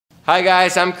Hi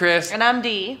guys, I'm Chris. And I'm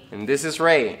Dee. And this is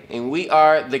Ray. And we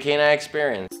are the Canine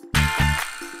Experience.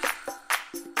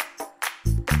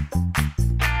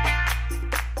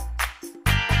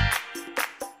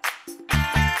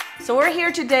 So we're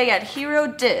here today at Hero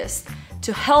Disc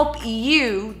to help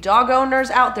you dog owners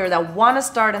out there that want to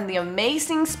start in the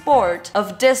amazing sport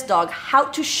of disc dog, how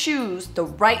to choose the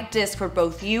right disc for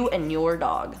both you and your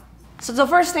dog. So the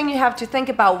first thing you have to think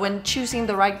about when choosing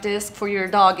the right disc for your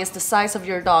dog is the size of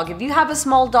your dog. If you have a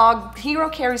small dog, Hero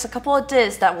carries a couple of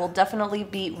discs that will definitely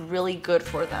be really good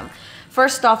for them.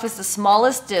 First off is the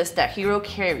smallest disc that Hero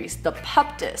carries, the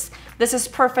pup disc. This is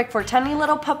perfect for tiny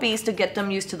little puppies to get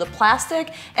them used to the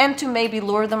plastic and to maybe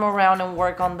lure them around and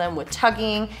work on them with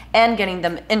tugging and getting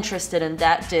them interested in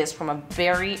that disc from a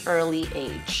very early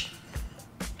age.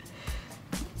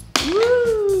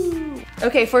 Woo!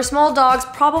 Okay, for small dogs,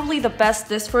 probably the best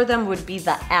disc for them would be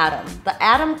the Atom. The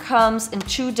Atom comes in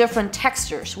two different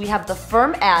textures. We have the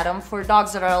firm Atom for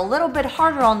dogs that are a little bit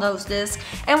harder on those discs,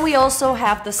 and we also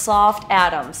have the soft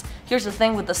Atoms. Here's the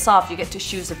thing with the soft, you get to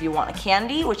choose if you want a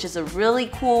candy, which is a really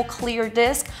cool clear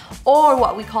disc, or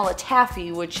what we call a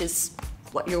taffy, which is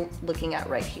what you're looking at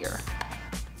right here.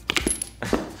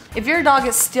 If your dog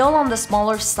is still on the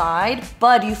smaller side,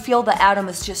 but you feel the Atom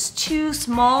is just too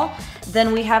small,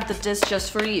 then we have the disc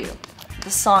just for you, the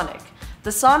Sonic.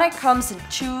 The Sonic comes in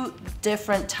two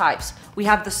different types. We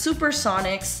have the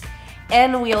Supersonics,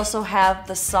 and we also have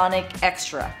the Sonic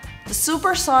Extra. The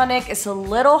Supersonic is a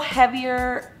little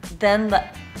heavier than the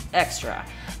Extra,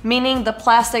 meaning the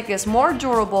plastic is more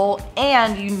durable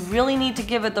and you really need to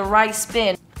give it the right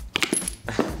spin.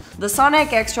 The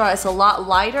Sonic Extra is a lot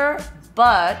lighter,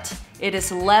 but it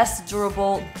is less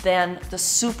durable than the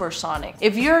Supersonic.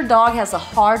 If your dog has a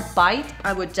hard bite,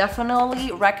 I would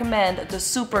definitely recommend the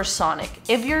Supersonic.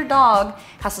 If your dog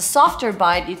has a softer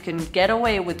bite, you can get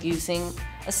away with using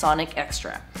a Sonic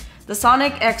Extra. The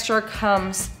Sonic Extra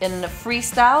comes in the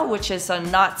Freestyle, which is a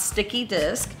not sticky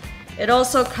disc. It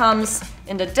also comes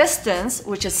in the Distance,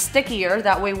 which is stickier.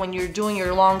 That way when you're doing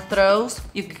your long throws,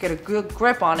 you can get a good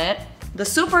grip on it. The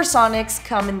Supersonics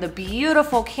come in the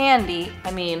beautiful candy.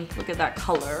 I mean, look at that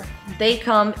color. They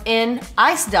come in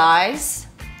Ice Dyes.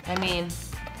 I mean,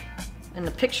 in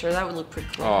the picture, that would look pretty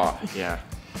cool. Oh, yeah,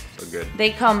 so good.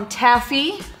 They come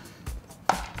Taffy,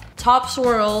 Top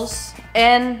Swirls,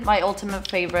 and my ultimate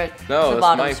favorite, no, the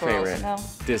Bottom my Swirls. favorite. No?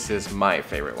 This is my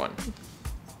favorite one.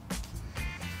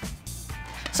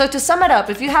 So to sum it up,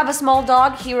 if you have a small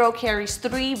dog, Hero carries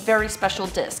three very special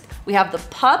discs. We have the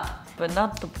Pup, but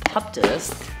not the pup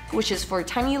disc, which is for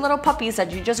tiny little puppies that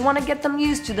you just want to get them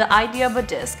used to the idea of a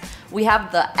disc. We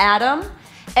have the Atom,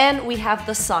 and we have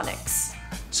the Sonics.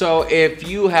 So if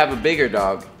you have a bigger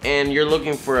dog and you're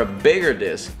looking for a bigger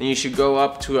disc, then you should go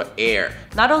up to an Air.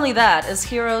 Not only that, it's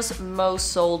Hero's most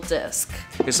sold disc.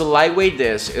 It's a lightweight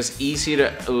disc, it's easy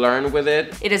to learn with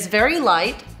it. It is very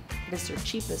light, it is their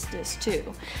cheapest disc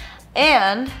too.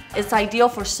 And it's ideal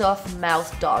for soft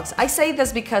mouth dogs. I say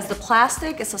this because the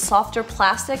plastic is a softer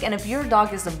plastic, and if your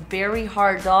dog is a very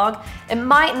hard dog, it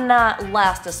might not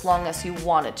last as long as you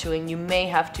want it to, and you may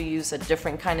have to use a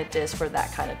different kind of disc for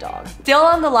that kind of dog. Still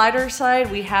on the lighter side,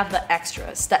 we have the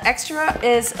Extras. The Extra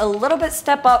is a little bit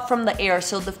step up from the Air,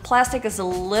 so the plastic is a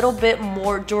little bit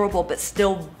more durable, but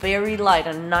still very light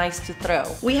and nice to throw.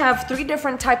 We have three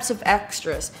different types of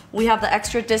Extras. We have the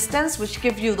Extra Distance, which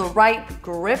gives you the right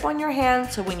grip on your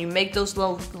hand, so when you make those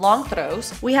long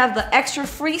throws. We have the Extra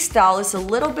Freestyle, it's a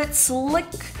little bit slick.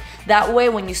 That way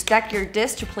when you stack your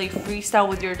disc to play freestyle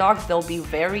with your dog, they'll be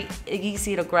very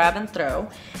easy to grab and throw.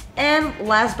 And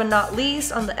last but not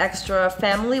least, on the Extra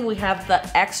family, we have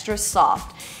the Extra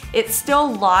Soft. It's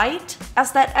still light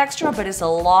as that Extra, but it's a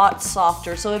lot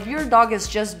softer. So if your dog is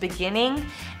just beginning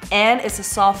and it's a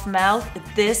soft mouth,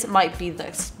 this might be the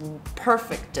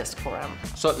perfect disc for him.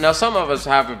 So now some of us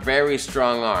have a very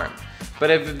strong arm,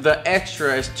 but if the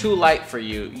Extra is too light for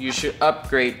you, you should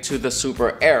upgrade to the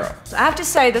Super Aero. So I have to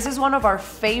say, this is one of our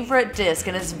favorite discs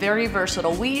and it's very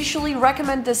versatile. We usually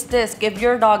recommend this disc if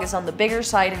your dog is on the bigger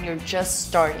side and you're just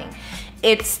starting.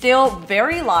 It's still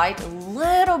very light, a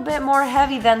little bit more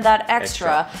heavy than that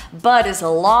extra, but is a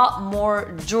lot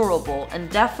more durable, and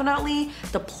definitely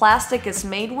the plastic it's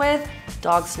made with,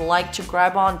 dogs like to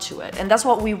grab onto it, and that's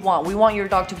what we want. We want your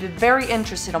dog to be very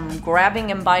interested in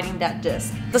grabbing and biting that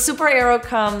disc. The Super Aero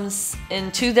comes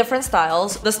in two different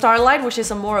styles. The Starlight, which is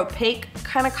a more opaque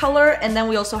kind of color, and then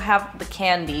we also have the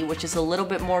Candy, which is a little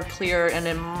bit more clear and,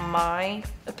 in my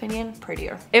opinion,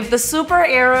 prettier. If the Super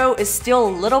Aero is still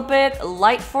a little bit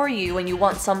light for you and you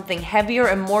want something heavier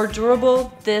and more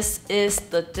durable, this is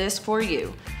the disc for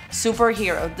you.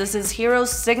 Superhero. This is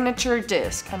Hero's signature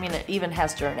disc. I mean, it even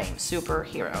has their name,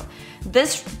 Superhero.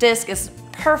 This disc is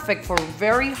perfect for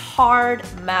very hard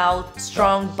mouth,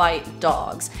 strong bite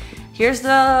dogs. Here's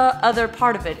the other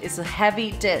part of it, it's a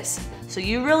heavy disc. So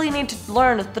you really need to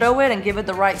learn to throw it and give it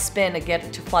the right spin to get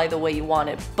it to fly the way you want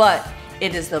it. But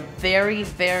it is a very,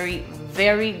 very,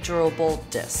 very durable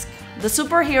disc. The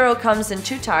Superhero comes in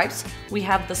two types. We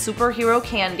have the Superhero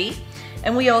Candy,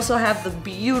 and we also have the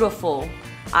beautiful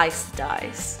Ice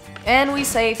Dice. And we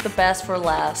saved the best for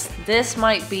last. This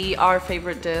might be our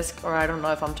favorite disc, or I don't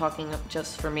know if I'm talking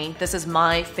just for me. This is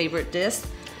my favorite disc.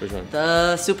 Which one?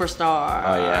 The Superstar.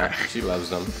 Oh yeah, she loves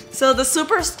them. So the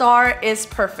Superstar is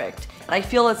perfect. I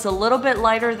feel it's a little bit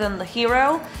lighter than the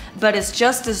Hero, but it's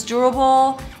just as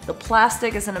durable. The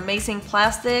plastic is an amazing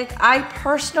plastic. I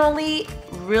personally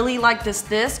really like this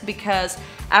disc because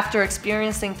after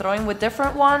experiencing throwing with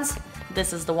different ones,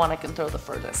 this is the one I can throw the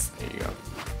furthest. There you go.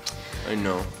 I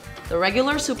know. The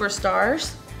regular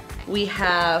Superstars, we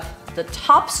have the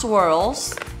top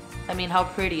swirls. I mean, how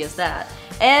pretty is that?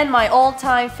 And my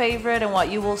all-time favorite, and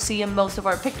what you will see in most of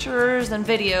our pictures and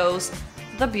videos,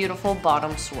 the beautiful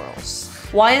bottom swirls.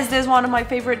 Why is this one of my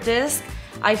favorite discs?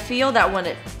 I feel that when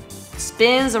it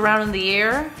spins around in the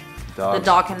air, the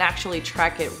dog can actually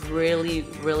track it really,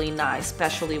 really nice,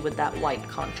 especially with that white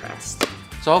contrast.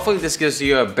 So hopefully this gives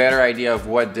you a better idea of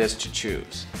what disc to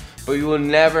choose. But you will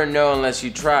never know unless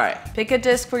you try. Pick a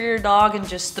disc for your dog and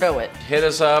just throw it. Hit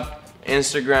us up,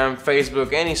 Instagram,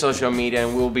 Facebook, any social media,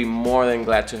 and we'll be more than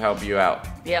glad to help you out.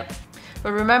 Yep.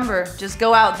 But remember, just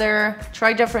go out there,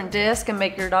 try different discs, and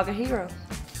make your dog a hero.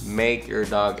 Make your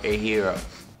dog a hero.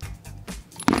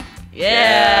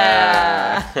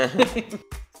 Yeah.